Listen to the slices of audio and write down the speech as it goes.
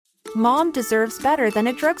Mom deserves better than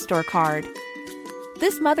a drugstore card.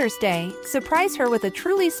 This Mother's Day, surprise her with a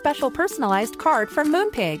truly special personalized card from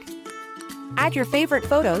Moonpig. Add your favorite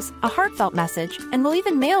photos, a heartfelt message, and we'll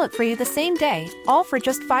even mail it for you the same day, all for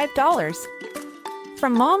just $5.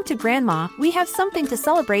 From mom to grandma, we have something to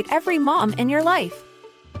celebrate every mom in your life.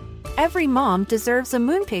 Every mom deserves a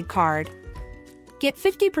Moonpig card. Get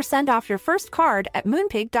 50% off your first card at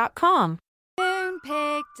moonpig.com.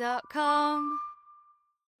 Moonpig.com.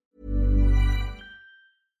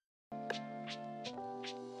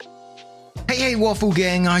 Hey, Waffle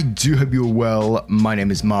Gang, I do hope you're well. My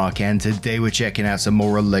name is Mark, and today we're checking out some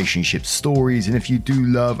more relationship stories. And if you do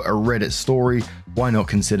love a Reddit story, why not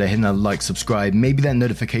consider hitting that like, subscribe, maybe that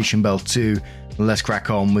notification bell too. Let's crack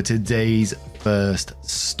on with today's first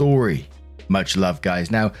story. Much love,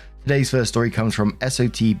 guys. Now, today's first story comes from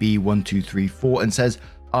SOTB1234 and says,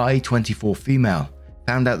 I, 24 female,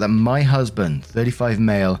 found out that my husband, 35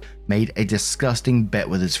 male, made a disgusting bet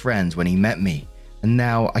with his friends when he met me. And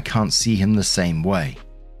now I can't see him the same way.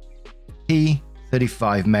 He,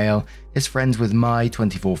 35 male, is friends with my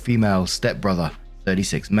 24 female stepbrother,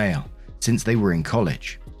 36 male, since they were in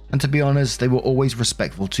college. And to be honest, they were always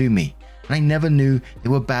respectful to me, and I never knew they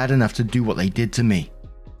were bad enough to do what they did to me.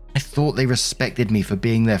 I thought they respected me for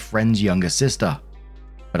being their friend's younger sister,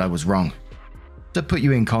 but I was wrong. To put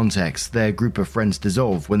you in context, their group of friends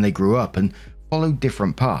dissolved when they grew up and followed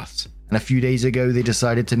different paths, and a few days ago they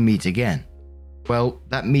decided to meet again. Well,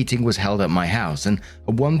 that meeting was held at my house, and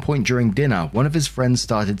at one point during dinner, one of his friends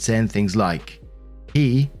started saying things like,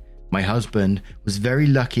 he, my husband, was very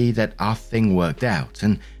lucky that our thing worked out,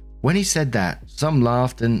 and when he said that, some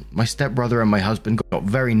laughed and my stepbrother and my husband got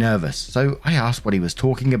very nervous, so I asked what he was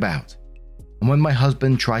talking about. And when my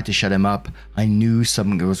husband tried to shut him up, I knew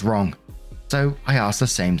something was wrong, so I asked the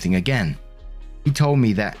same thing again. He told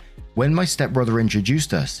me that when my stepbrother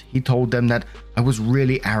introduced us, he told them that I was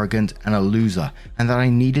really arrogant and a loser, and that I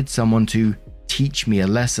needed someone to teach me a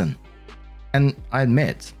lesson. And I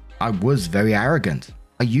admit, I was very arrogant.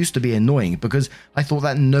 I used to be annoying because I thought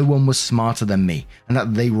that no one was smarter than me and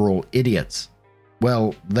that they were all idiots.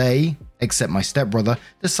 Well, they, except my stepbrother,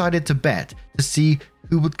 decided to bet to see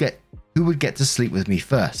who would get to sleep with me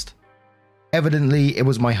first. Evidently, it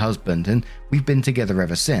was my husband, and we've been together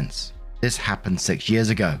ever since. This happened 6 years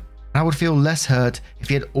ago. I would feel less hurt if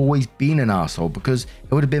he had always been an asshole, because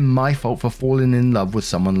it would have been my fault for falling in love with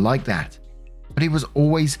someone like that. But he was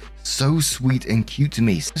always so sweet and cute to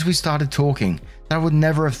me since we started talking that I would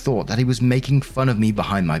never have thought that he was making fun of me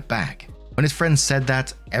behind my back. When his friends said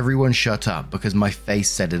that, everyone shut up because my face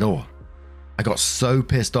said it all. I got so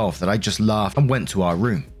pissed off that I just laughed and went to our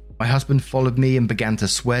room. My husband followed me and began to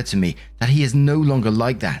swear to me that he is no longer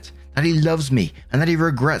like that he loves me, and that he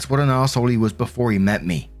regrets what an asshole he was before he met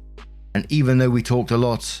me. And even though we talked a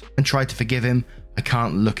lot and tried to forgive him, I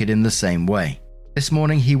can't look at him the same way. This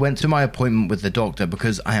morning he went to my appointment with the doctor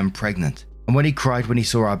because I am pregnant, and when he cried when he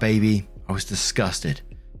saw our baby, I was disgusted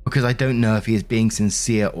because I don't know if he is being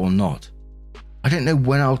sincere or not. I don't know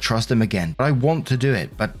when I'll trust him again, but I want to do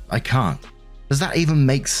it, but I can't. Does that even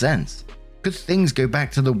make sense? Could things go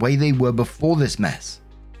back to the way they were before this mess?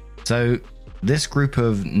 So, this group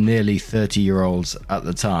of nearly 30-year-olds at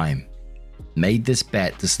the time made this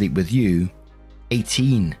bet to sleep with you,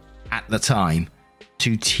 18 at the time,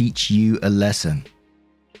 to teach you a lesson.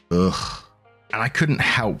 Ugh. And I couldn't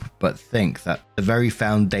help but think that the very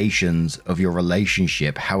foundations of your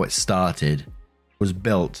relationship, how it started, was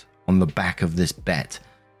built on the back of this bet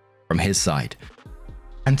from his side.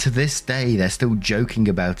 And to this day, they're still joking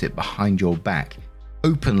about it behind your back,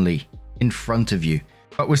 openly in front of you.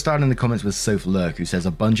 But we're starting the comments with Soph Lurk, who says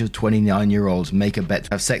a bunch of 29-year-olds make a bet to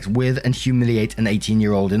have sex with and humiliate an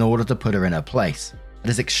 18-year-old in order to put her in her place. That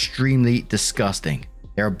is extremely disgusting.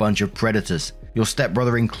 They're a bunch of predators, your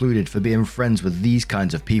stepbrother included, for being friends with these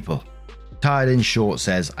kinds of people. Tired in Short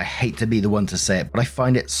says, I hate to be the one to say it, but I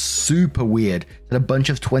find it super weird that a bunch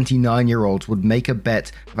of 29-year-olds would make a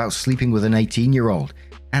bet about sleeping with an 18-year-old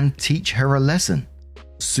and teach her a lesson.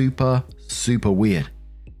 Super, super weird.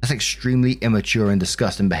 That's extremely immature and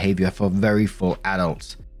disgusting behavior for very full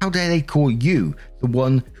adults. How dare they call you the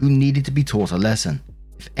one who needed to be taught a lesson?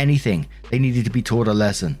 If anything, they needed to be taught a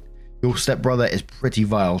lesson. Your stepbrother is pretty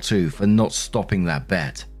vile too for not stopping that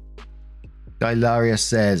bet. Gylaria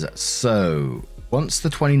says, so, once the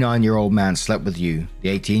 29-year-old man slept with you,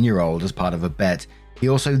 the 18-year-old, as part of a bet, he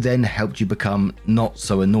also then helped you become not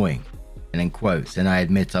so annoying. And in quotes, and I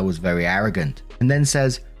admit I was very arrogant. And then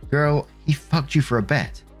says, girl, he fucked you for a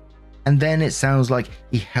bet. And then it sounds like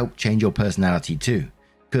he helped change your personality too,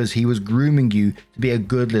 because he was grooming you to be a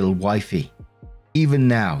good little wifey. Even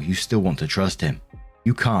now, you still want to trust him.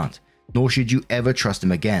 You can't, nor should you ever trust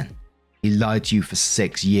him again. He lied to you for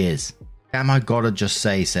 6 years. Damn, I gotta just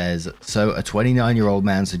say, says, so a 29-year-old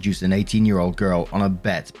man seduced an 18-year-old girl on a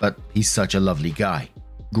bet, but he's such a lovely guy.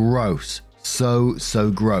 Gross. So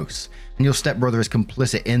gross. And your stepbrother is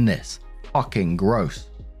complicit in this. Fucking gross.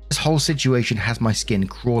 This whole situation has my skin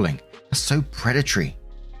crawling. That's so predatory.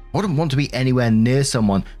 I wouldn't want to be anywhere near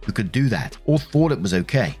someone who could do that, or thought it was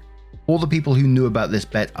okay. All the people who knew about this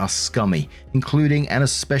bet are scummy, including and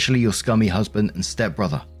especially your scummy husband and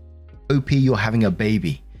stepbrother. OP, you're having a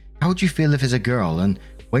baby. How would you feel if it's a girl and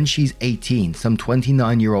when she's 18, some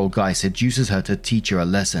 29-year-old guy seduces her to teach her a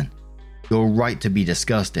lesson? You're right to be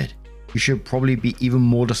disgusted. You should probably be even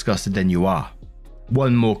more disgusted than you are.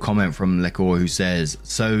 One more comment from Lekor, who says,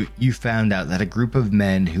 so you found out that a group of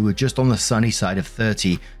men who were just on the sunny side of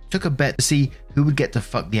 30 took a bet to see who would get to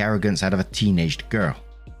fuck the arrogance out of a teenaged girl.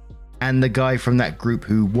 And the guy from that group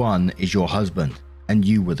who won is your husband, and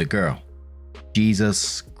you were the girl.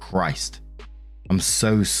 Jesus Christ. I'm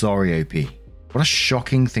so sorry, OP. What a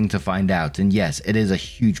shocking thing to find out, and yes, it is a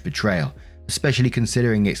huge betrayal, especially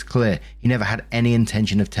considering it's clear he never had any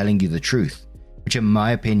intention of telling you the truth, which in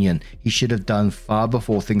my opinion, he should have done far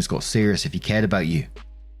before things got serious if he cared about you.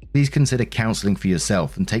 Please consider counseling for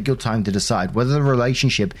yourself and take your time to decide whether the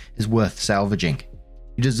relationship is worth salvaging.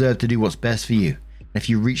 You deserve to do what's best for you, and if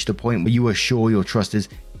you reach the point where you are sure your trust is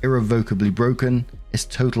irrevocably broken, it's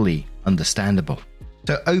totally understandable.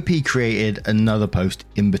 So OP created another post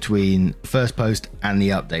in between the first post and the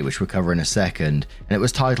update, which we'll cover in a second, and it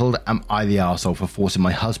was titled, Am I the arsehole for forcing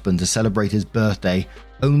my husband to celebrate his birthday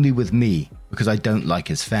only with me because I don't like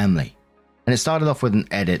his family? And it started off with an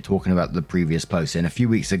edit talking about the previous post, and a few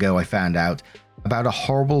weeks ago I found out about a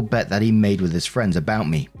horrible bet that he made with his friends about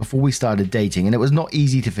me before we started dating, and it was not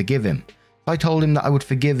easy to forgive him. So I told him that I would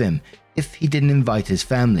forgive him if he didn't invite his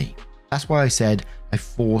family. That's why I said I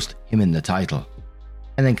forced him in the title.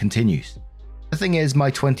 And then continues. The thing is,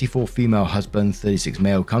 my 24 female husband, 36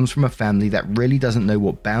 male, comes from a family that really doesn't know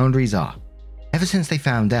what boundaries are. Ever since they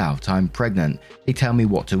found out I'm pregnant, they tell me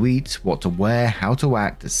what to eat, what to wear, how to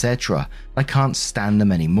act, etc. I can't stand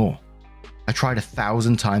them anymore. I tried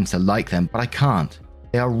 1,000 times to like them, but I can't.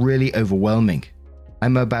 They are really overwhelming.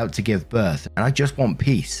 I'm about to give birth, and I just want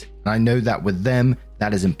peace, and I know that with them,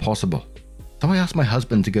 that is impossible. So I asked my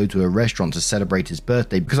husband to go to a restaurant to celebrate his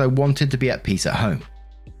birthday because I wanted to be at peace at home.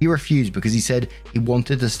 He refused because he said he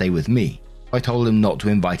wanted to stay with me. I told him not to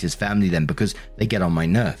invite his family then because they get on my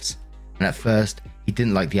nerves. And at first, he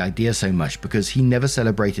didn't like the idea so much because he never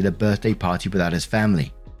celebrated a birthday party without his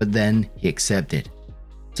family, but then he accepted.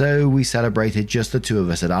 So we celebrated just the two of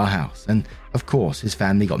us at our house, and of course his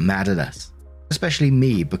family got mad at us. Especially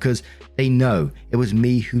me, because they know it was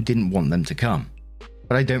me who didn't want them to come.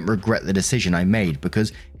 But I don't regret the decision I made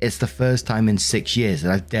because it's the first time in 6 years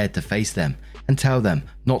that I've dared to face them and tell them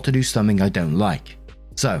not to do something I don't like.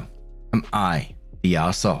 So, am I the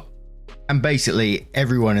arsehole? And basically,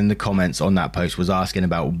 everyone in the comments on that post was asking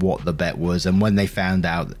about what the bet was and when they found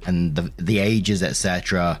out and the ages,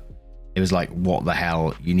 etc. It was like, what the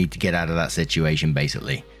hell? You need to get out of that situation,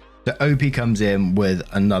 basically. So OP comes in with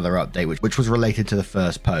another update, which was related to the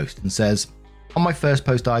first post, and says, on my first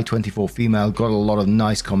post, I, 24 female, got a lot of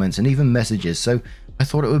nice comments and even messages, so I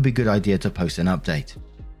thought it would be a good idea to post an update.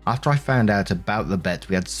 After I found out about the bet,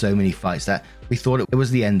 we had so many fights that we thought it was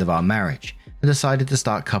the end of our marriage, and decided to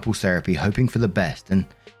start couples therapy hoping for the best, and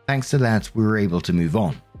thanks to that, we were able to move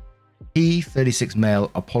on. He, 36 male,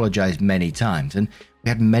 apologized many times, and we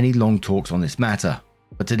had many long talks on this matter,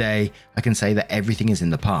 but today I can say that everything is in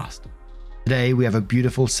the past. Today we have a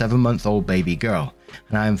beautiful 7-month-old baby girl,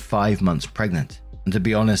 and I am 5 months pregnant, and to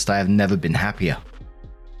be honest, I have never been happier.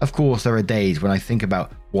 Of course, there are days when I think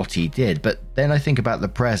about what he did, but then I think about the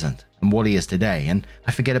present and what he is today, and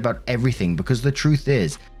I forget about everything because the truth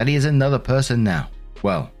is that he is another person now.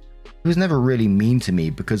 Well, he was never really mean to me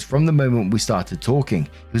because from the moment we started talking,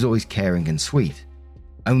 he was always caring and sweet.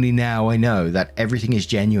 Only now I know that everything is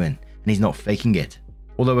genuine and he's not faking it.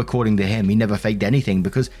 Although according to him, he never faked anything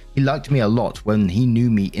because he liked me a lot when he knew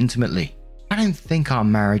me intimately. I don't think our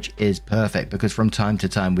marriage is perfect because from time to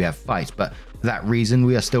time we have fights, but for that reason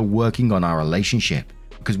we are still working on our relationship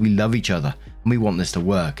because we love each other and we want this to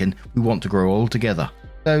work and we want to grow old together.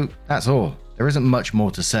 So that's all. There isn't much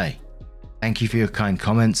more to say. Thank you for your kind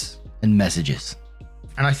comments and messages.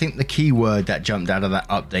 And I think the key word that jumped out of that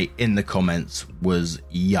update in the comments was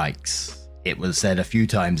yikes. It was said a few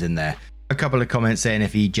times in there. A couple of comments saying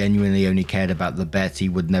if he genuinely only cared about the bet, he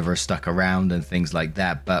would never have stuck around and things like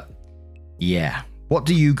that. But yeah, what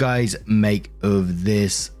do you guys make of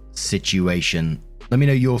this situation? Let me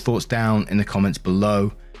know your thoughts down in the comments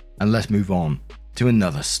below and let's move on to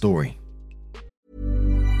another story.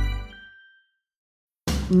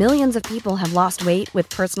 Millions of people have lost weight with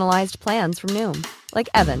personalized plans from Noom. Like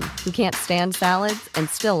Evan, who can't stand salads and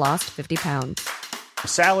still lost 50 pounds.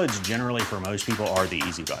 Salads generally for most people are the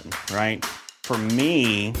easy button, right? For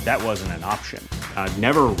me, that wasn't an option. I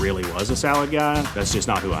never really was a salad guy. That's just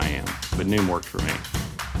not who I am. But Noom worked for me.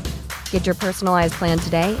 Get your personalized plan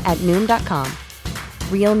today at Noom.com.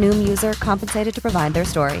 Real Noom user compensated to provide their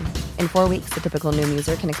story. In 4 weeks, the typical Noom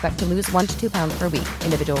user can expect to lose 1 to 2 pounds per week.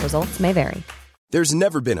 Individual results may vary. There's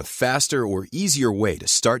never been a faster or easier way to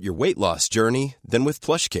start your weight loss journey than with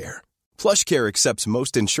PlushCare. PlushCare accepts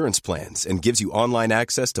most insurance plans and gives you online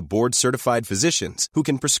access to board-certified physicians who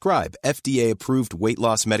can prescribe FDA-approved weight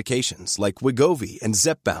loss medications like Wegovy and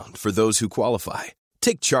Zepbound for those who qualify.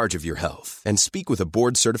 Take charge of your health and speak with a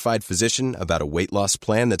board-certified physician about a weight loss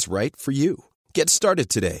plan that's right for you. Get started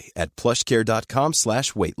today at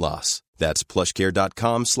plushcare.com/weight loss. That's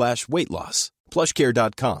plushcare.com/weight loss.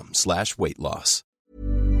 plushcare.com/weight loss.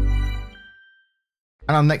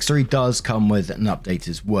 And our next story does come with an update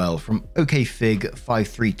as well from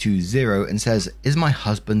OKFig5320 and says, is my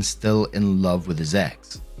husband still in love with his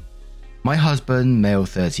ex? My husband, male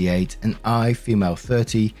 38, and I, female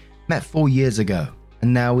 30, met 4 years ago,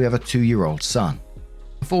 and now we have a 2-year-old son.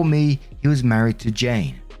 Before me, he was married to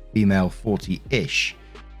Jane, female 40-ish.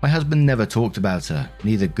 My husband never talked about her,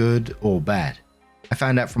 neither good or bad. I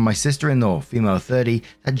found out from my sister-in-law, female 30,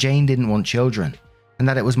 that Jane didn't want children, and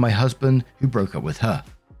that it was my husband who broke up with her.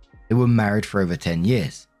 They were married for over 10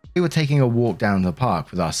 years. We were taking a walk down the park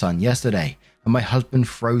with our son yesterday, and my husband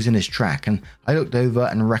froze in his track, and I looked over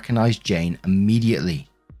and recognized Jane immediately.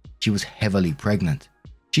 She was heavily pregnant.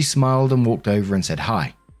 She smiled and walked over and said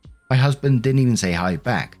hi. My husband didn't even say hi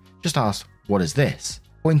back, just asked, "What is this?"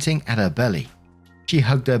 pointing at her belly. She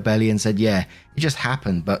hugged her belly and said, "Yeah, it just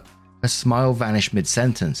happened," but her smile vanished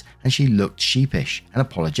mid-sentence and she looked sheepish and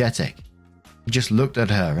apologetic. I just looked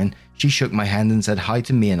at her and she shook my hand and said hi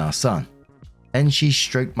to me and our son. Then she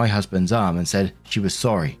stroked my husband's arm and said she was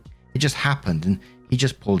sorry. It just happened and he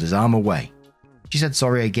just pulled his arm away. She said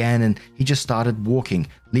sorry again and he just started walking,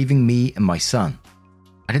 leaving me and my son.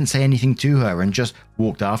 I didn't say anything to her and just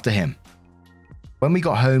walked after him. When we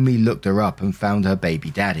got home, we looked her up and found her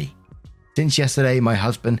baby daddy. Since yesterday, my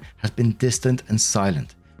husband has been distant and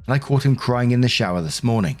silent, and I caught him crying in the shower this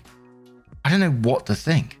morning. I don't know what to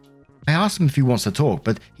think. I asked him if he wants to talk,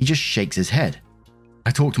 but he just shakes his head.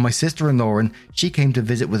 I talked to my sister-in-law and she came to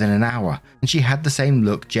visit within an hour, and she had the same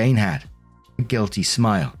look Jane had, a guilty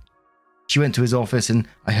smile. She went to his office and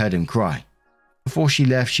I heard him cry. Before she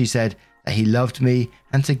left, she said that he loved me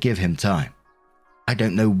and to give him time. I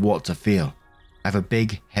don't know what to feel. I have a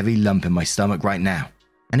big, heavy lump in my stomach right now.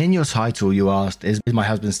 And in your title, you asked, is my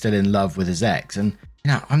husband still in love with his ex? And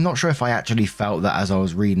I'm not sure if I actually felt that as I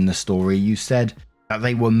was reading the story. You said that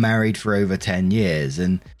they were married for over 10 years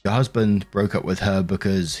and your husband broke up with her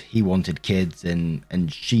because he wanted kids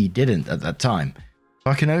and she didn't at that time.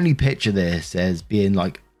 So I can only picture this as being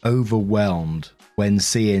like overwhelmed when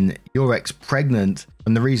seeing your ex pregnant,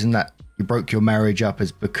 and the reason that you broke your marriage up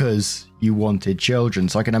is because you wanted children.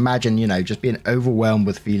 So I can imagine, just being overwhelmed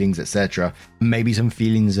with feelings, etc. Maybe some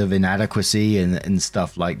feelings of inadequacy and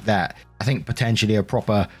stuff like that. I think potentially a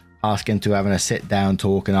proper asking to having a sit down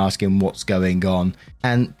talk and asking what's going on,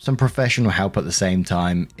 and some professional help at the same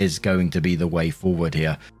time is going to be the way forward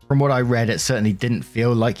here. From what I read, it certainly didn't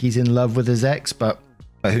feel like he's in love with his ex, but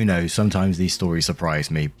who knows, sometimes these stories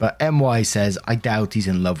surprise me. But MY says, I doubt he's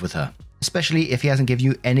in love with her, especially if he hasn't given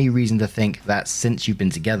you any reason to think that since you've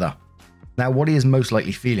been together. Now, what he is most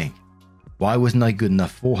likely feeling? Why wasn't I good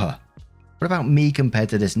enough for her? What about me compared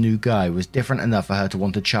to this new guy was different enough for her to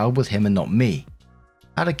want a child with him and not me?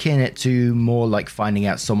 I'd akin it to more like finding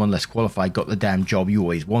out someone less qualified got the damn job you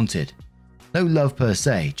always wanted. No love per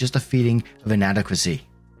se, just a feeling of inadequacy.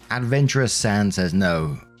 Adventurous Sand says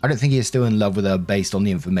no, I don't think he is still in love with her based on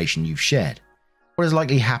the information you've shared. What is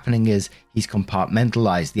likely happening is he's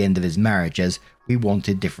compartmentalized the end of his marriage as we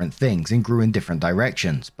wanted different things and grew in different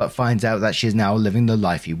directions, but finds out that she is now living the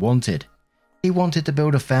life he wanted. He wanted to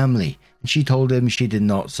build a family, and she told him she did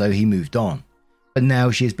not, so he moved on. But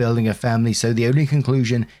now she is building a family, so the only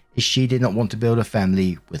conclusion is she did not want to build a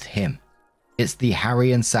family with him. It's the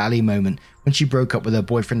Harry and Sally moment when she broke up with her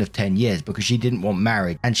boyfriend of 10 years because she didn't want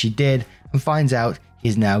married, and she did, and finds out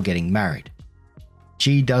he's now getting married.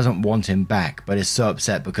 She doesn't want him back, but is so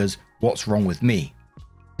upset because what's wrong with me?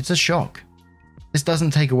 It's a shock. This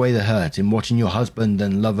doesn't take away the hurt in watching your husband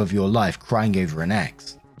and love of your life crying over an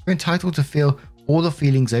ex. You're entitled to feel all the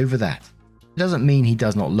feelings over that. It doesn't mean he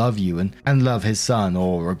does not love you and love his son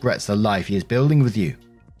or regrets the life he is building with you.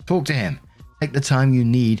 Talk to him. Take the time you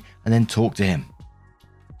need and then talk to him.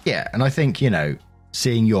 Yeah, and I think,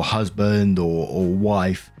 seeing your husband or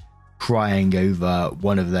wife crying over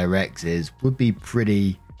one of their exes would be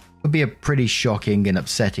a pretty shocking and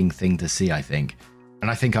upsetting thing to see, I think. And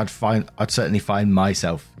I think I'd certainly find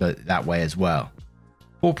myself that way as well.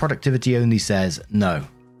 Poor Productivity Only says, no,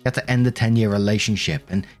 he had to end the 10-year relationship,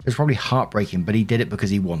 and it was probably heartbreaking, but he did it because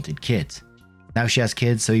he wanted kids. Now she has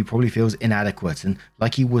kids, so he probably feels inadequate and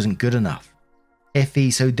like he wasn't good enough. If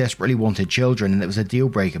he so desperately wanted children and it was a deal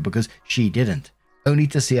breaker because she didn't, only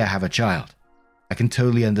to see her have a child. I can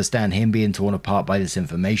totally understand him being torn apart by this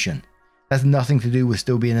information. That's nothing to do with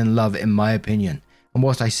still being in love, in my opinion. And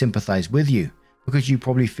whilst I sympathize with you, because you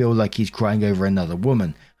probably feel like he's crying over another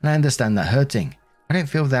woman, and I understand that hurting, I don't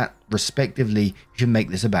feel that, respectively, you should make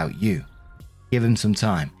this about you. Give him some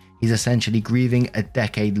time. He's essentially grieving a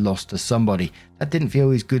decade lost to somebody that didn't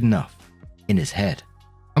feel he's good enough in his head.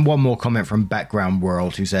 And one more comment from Background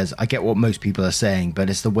World, who says, I get what most people are saying, but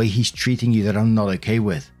it's the way he's treating you that I'm not okay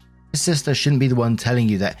with. His sister shouldn't be the one telling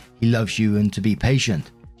you that he loves you and to be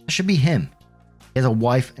patient. That should be him. He has a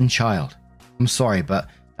wife and child. I'm sorry, but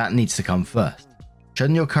that needs to come first.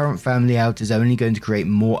 Shutting your current family out is only going to create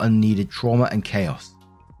more unneeded trauma and chaos.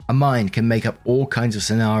 A mind can make up all kinds of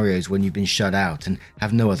scenarios when you've been shut out and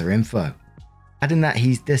have no other info. Adding that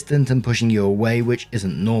he's distant and pushing you away, which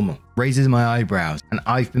isn't normal, raises my eyebrows, and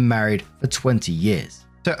I've been married for 20 years.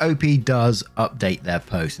 So OP does update their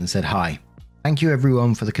post and said, hi, thank you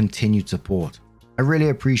everyone for the continued support. I really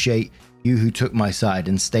appreciate you who took my side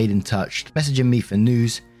and stayed in touch, messaging me for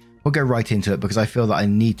news. We'll go right into it because I feel that I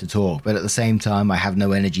need to talk, but at the same time I have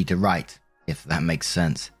no energy to write, if that makes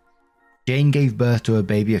sense. Jane gave birth to a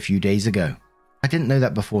baby a few days ago. I didn't know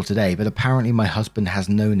that before today, but apparently my husband has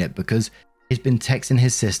known it because he's been texting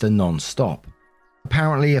his sister non-stop.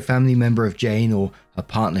 Apparently a family member of Jane or her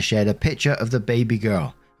partner shared a picture of the baby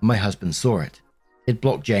girl, and my husband saw it. It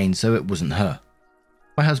blocked Jane, so it wasn't her.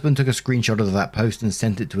 My husband took a screenshot of that post and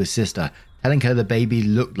sent it to his sister, telling her the baby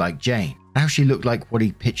looked like Jane. Now she looked like what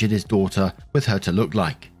he pictured his daughter with her to look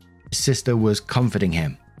like. His sister was comforting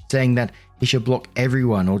him, saying that he should block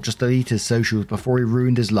everyone or just delete his socials before he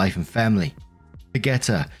ruined his life and family. Forget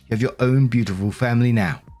her, you have your own beautiful family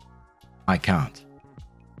now. I can't.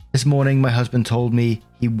 This morning my husband told me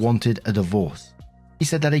he wanted a divorce. He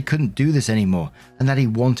said that he couldn't do this anymore and that he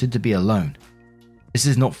wanted to be alone. This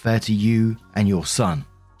is not fair to you and your son.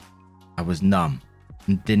 I was numb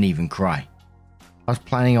and didn't even cry. I was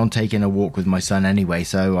planning on taking a walk with my son anyway,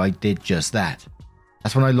 so I did just that.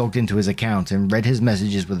 That's when I logged into his account and read his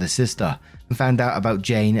messages with his sister and found out about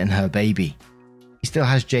Jane and her baby. He still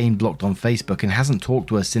has Jane blocked on Facebook and hasn't talked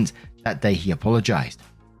to her since that day he apologized.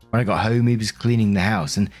 When I got home, he was cleaning the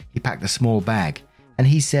house and he packed a small bag, and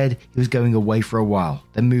he said he was going away for a while,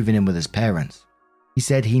 then moving in with his parents. He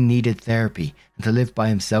said he needed therapy and to live by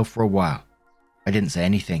himself for a while. I didn't say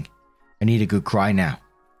anything. I need a good cry now.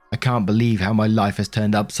 I can't believe how my life has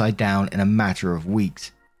turned upside down in a matter of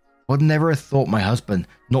weeks. I would never have thought my husband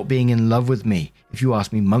not being in love with me if you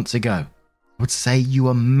asked me months ago. I would say you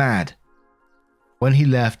are mad. When he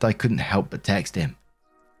left, I couldn't help but text him.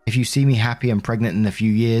 If you see me happy and pregnant in a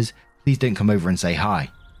few years, please don't come over and say hi.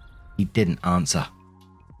 He didn't answer.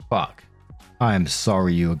 Fuck. I am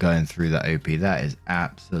sorry you were going through that, OP. That is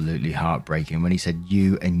absolutely heartbreaking when he said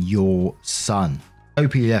you and your son.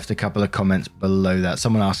 OP left a couple of comments below that.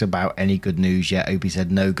 Someone asked about any good news yet. OP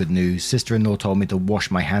said no good news. Sister-in-law told me to wash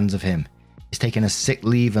my hands of him. He's taken a sick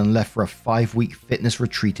leave and left for a 5-week fitness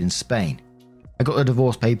retreat in Spain. I got the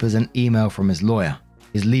divorce papers and email from his lawyer.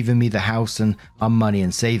 He's leaving me the house and our money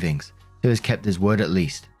and savings, so he's kept his word at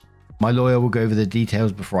least. My lawyer will go over the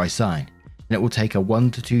details before I sign, and it will take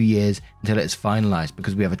 1 to 2 years until it is finalized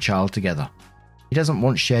because we have a child together. He doesn't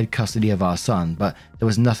want shared custody of our son, but there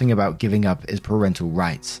was nothing about giving up his parental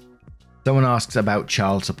rights. Someone asks about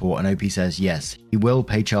child support and OP says yes, he will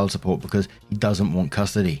pay child support because he doesn't want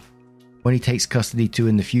custody. When he takes custody too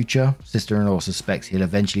in the future, sister-in-law suspects he'll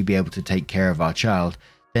eventually be able to take care of our child,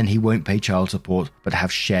 then he won't pay child support but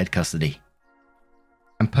have shared custody.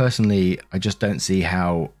 And personally, I just don't see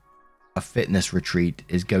how a fitness retreat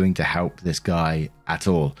is going to help this guy at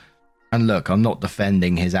all. And look, I'm not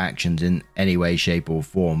defending his actions in any way, shape or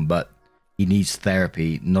form, but he needs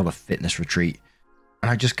therapy, not a fitness retreat.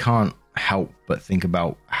 And I just can't help but think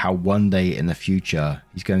about how one day in the future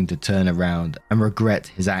he's going to turn around and regret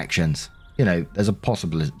his actions. You know, there's a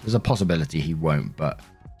possibility he won't, but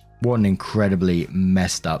what an incredibly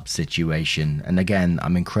messed up situation. And again,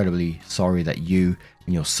 I'm incredibly sorry that you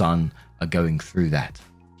and your son are going through that.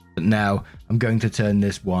 But now I'm going to turn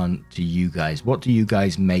this one to you guys. What do you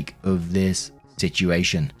guys make of this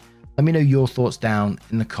situation? Let me know your thoughts down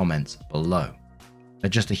in the comments below. Now,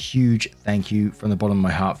 just a huge thank you from the bottom of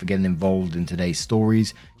my heart for getting involved in today's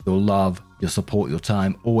stories. Your love, your support, your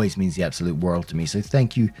time always means the absolute world to me. So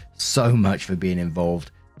thank you so much for being involved,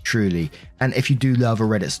 truly. And if you do love a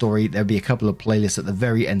Reddit story, there'll be a couple of playlists at the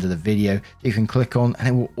very end of the video that you can click on, and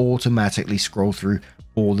it will automatically scroll through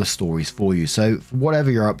all the stories for you. So for whatever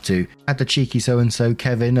you're up to, at the cheeky so-and-so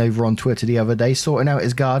Kevin over on Twitter the other day, sorting out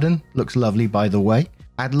his garden. Looks lovely, by the way.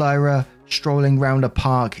 At Lyra, strolling around a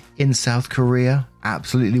park in South Korea.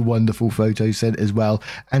 Absolutely wonderful photo sent as well.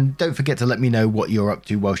 And don't forget to let me know what you're up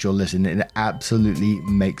to whilst you're listening. It absolutely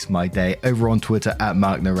makes my day. Over on Twitter at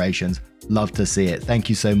Mark Narrations. Love to see it. Thank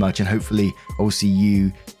you so much, and hopefully I'll see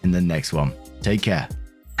you in the next one. Take care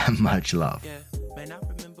and much love. Yeah, man, I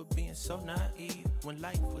remember being so naive when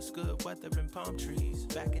life was good, weather and palm trees.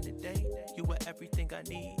 Back in the day, you were everything I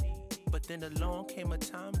need. But then along came a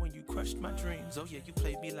time when you crushed my dreams. Oh yeah, you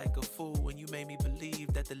played me like a fool when you made me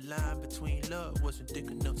believe that the line between love wasn't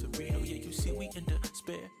thick enough to read. Oh yeah, you see we in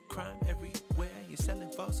despair, crime everywhere. You're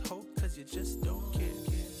selling false hope cause you just don't care.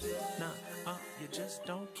 Nah, you just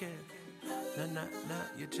don't care. Nah,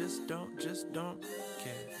 you just don't care.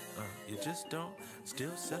 You just don't.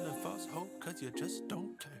 Still selling false hope cause you just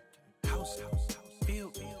don't care. House,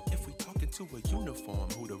 feel. If we talking to a uniform,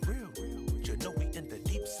 who the real? You know we in the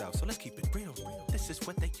deep south, so let's keep it real. This is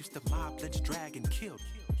what they used to mob, lynch, drag, and kill.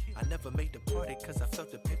 I never made the party cause I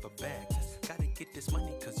felt the paper bags. Gotta get this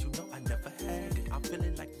money cause you know I never had it. I'm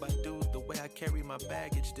feeling like Badu, the way I carry my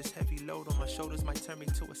baggage. This heavy load on my shoulders might turn me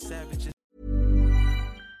to a savage.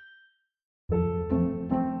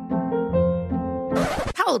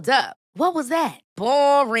 Hold up. What was that?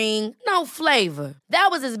 Boring. No flavor. That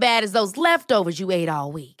was as bad as those leftovers you ate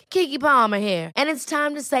all week. Keke Palmer here. And it's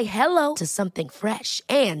time to say hello to something fresh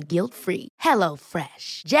and guilt-free. Hello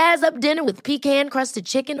Fresh. Jazz up dinner with pecan-crusted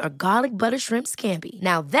chicken or garlic butter shrimp scampi.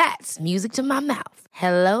 Now that's music to my mouth.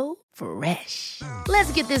 Hello Fresh.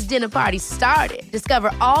 Let's get this dinner party started.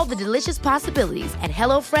 Discover all the delicious possibilities at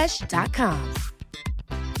HelloFresh.com.